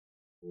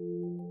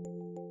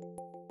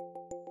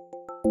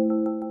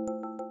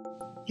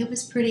It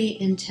was pretty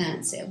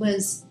intense. It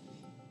was,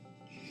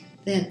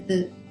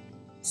 the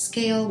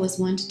scale was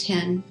 1 to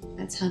 10.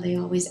 That's how they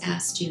always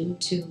asked you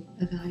to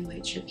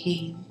evaluate your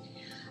pain.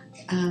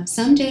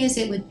 Some days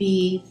it would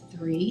be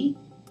 3,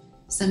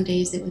 some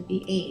days it would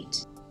be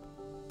 8.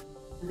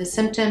 The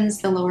symptoms,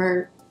 the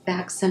lower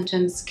back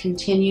symptoms,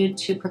 continued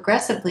to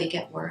progressively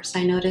get worse.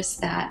 I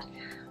noticed that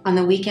on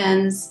the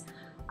weekends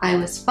I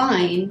was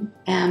fine,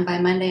 and by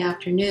Monday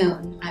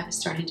afternoon I was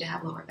starting to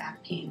have lower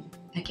back pain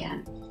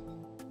again.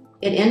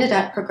 It ended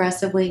up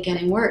progressively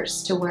getting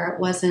worse to where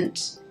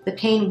the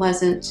pain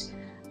wasn't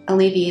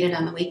alleviated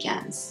on the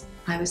weekends.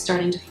 I was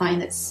starting to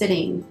find that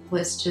sitting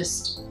was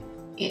just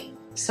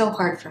so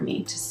hard for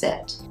me to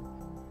sit.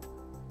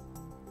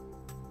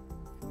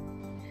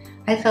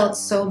 I felt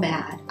so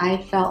bad. I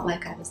felt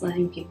like I was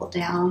letting people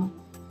down.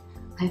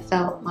 I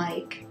felt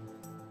like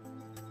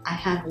I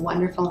had a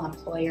wonderful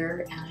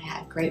employer and I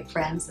had great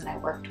friends that I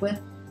worked with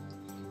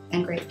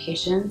and great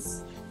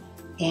patients,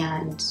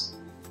 and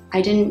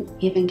I didn't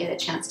even get a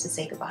chance to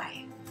say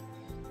goodbye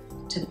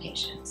to the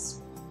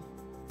patients.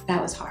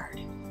 That was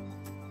hard.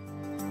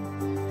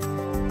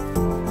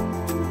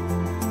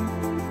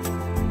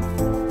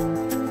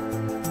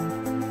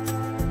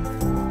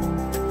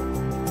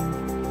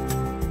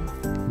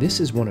 This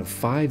is one of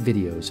 5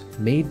 videos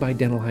made by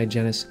dental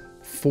hygienists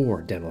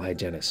for dental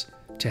hygienists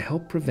to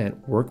help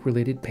prevent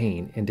work-related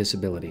pain and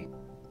disability.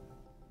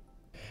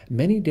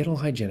 Many dental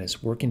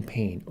hygienists work in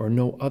pain or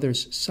know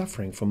others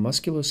suffering from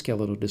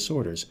musculoskeletal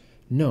disorders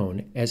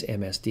known as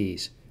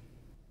MSDs.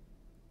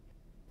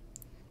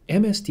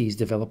 MSDs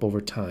develop over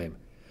time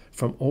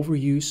from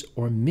overuse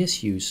or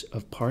misuse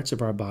of parts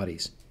of our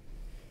bodies.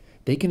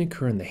 They can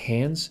occur in the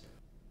hands,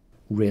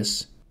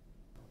 wrists,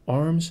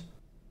 arms,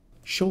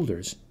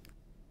 shoulders,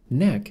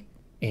 neck,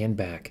 and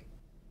back.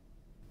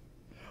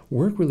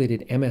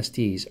 Work-related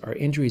MSDs are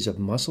injuries of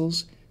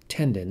muscles,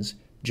 tendons,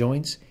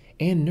 joints,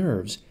 and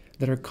nerves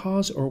that are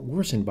caused or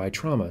worsened by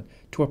trauma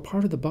to a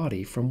part of the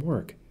body from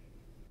work.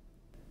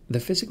 The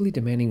physically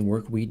demanding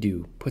work we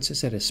do puts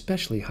us at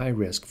especially high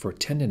risk for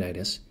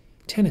tendonitis,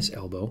 tennis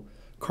elbow,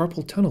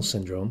 carpal tunnel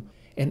syndrome,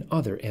 and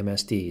other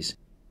MSDs.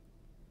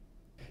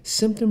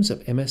 Symptoms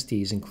of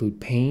MSDs include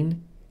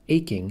pain,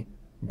 aching,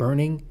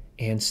 burning,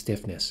 and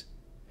stiffness.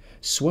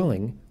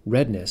 Swelling,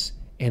 redness,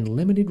 and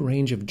limited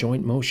range of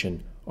joint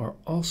motion are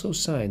also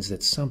signs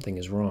that something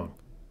is wrong.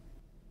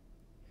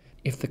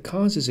 If the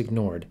cause is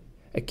ignored,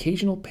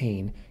 occasional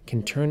pain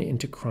can turn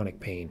into chronic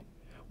pain,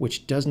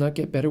 which does not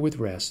get better with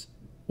rest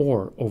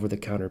or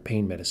over-the-counter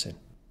pain medicine.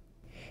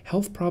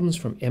 Health problems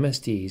from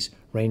MSDs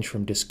range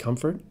from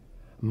discomfort,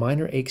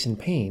 minor aches and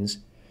pains,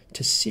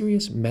 to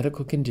serious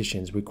medical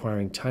conditions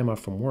requiring time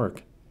off from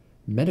work,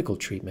 medical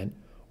treatment,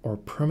 or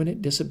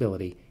permanent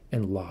disability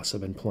and loss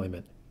of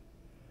employment.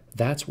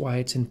 That's why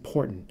it's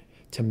important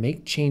to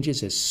make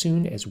changes as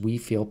soon as we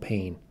feel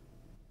pain.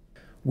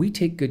 We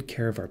take good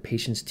care of our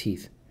patients'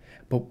 teeth,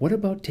 but what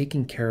about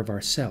taking care of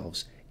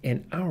ourselves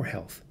and our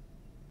health?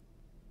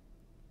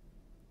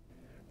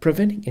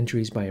 Preventing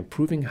injuries by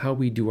improving how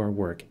we do our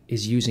work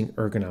is using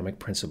ergonomic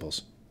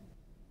principles.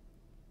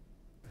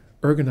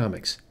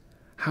 Ergonomics,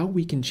 how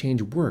we can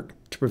change work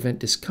to prevent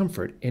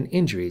discomfort and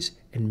injuries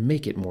and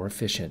make it more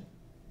efficient.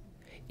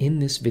 In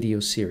this video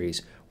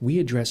series, we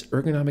address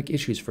ergonomic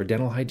issues for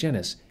dental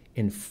hygienists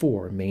in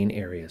 4 main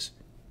areas.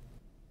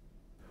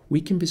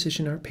 We can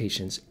position our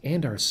patients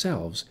and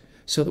ourselves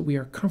so that we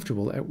are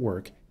comfortable at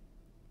work.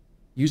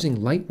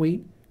 Using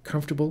lightweight,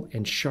 comfortable,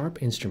 and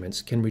sharp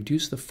instruments can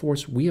reduce the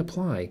force we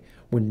apply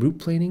when root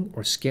planing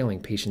or scaling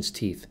patients'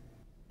 teeth.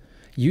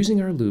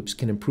 Using our loops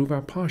can improve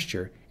our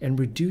posture and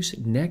reduce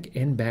neck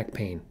and back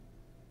pain.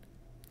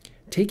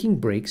 Taking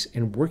breaks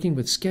and working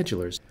with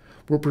schedulers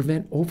will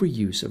prevent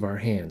overuse of our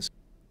hands.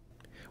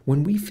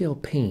 When we feel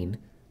pain,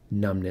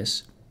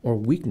 numbness, or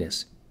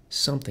weakness,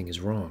 something is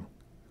wrong.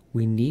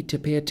 We need to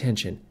pay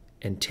attention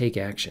and take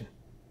action.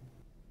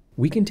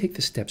 We can take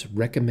the steps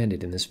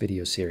recommended in this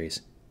video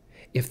series.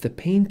 If the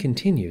pain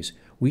continues,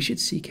 we should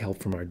seek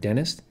help from our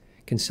dentist,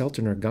 consult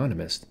an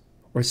ergonomist,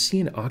 or see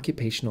an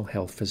occupational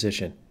health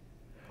physician.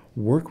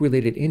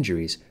 Work-related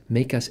injuries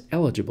make us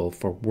eligible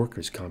for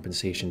workers'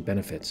 compensation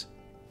benefits.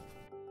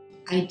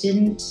 I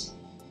didn't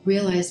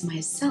realize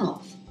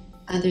myself,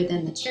 other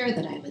than the chair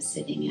that I was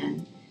sitting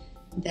in,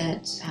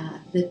 that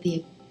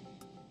the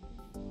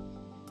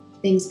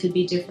things could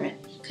be different,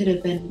 could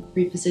have been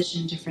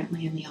repositioned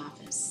differently in the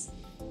office.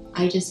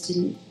 I just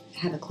didn't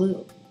have a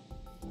clue.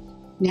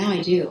 Now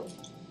I do.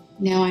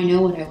 Now I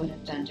know what I would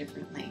have done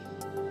differently.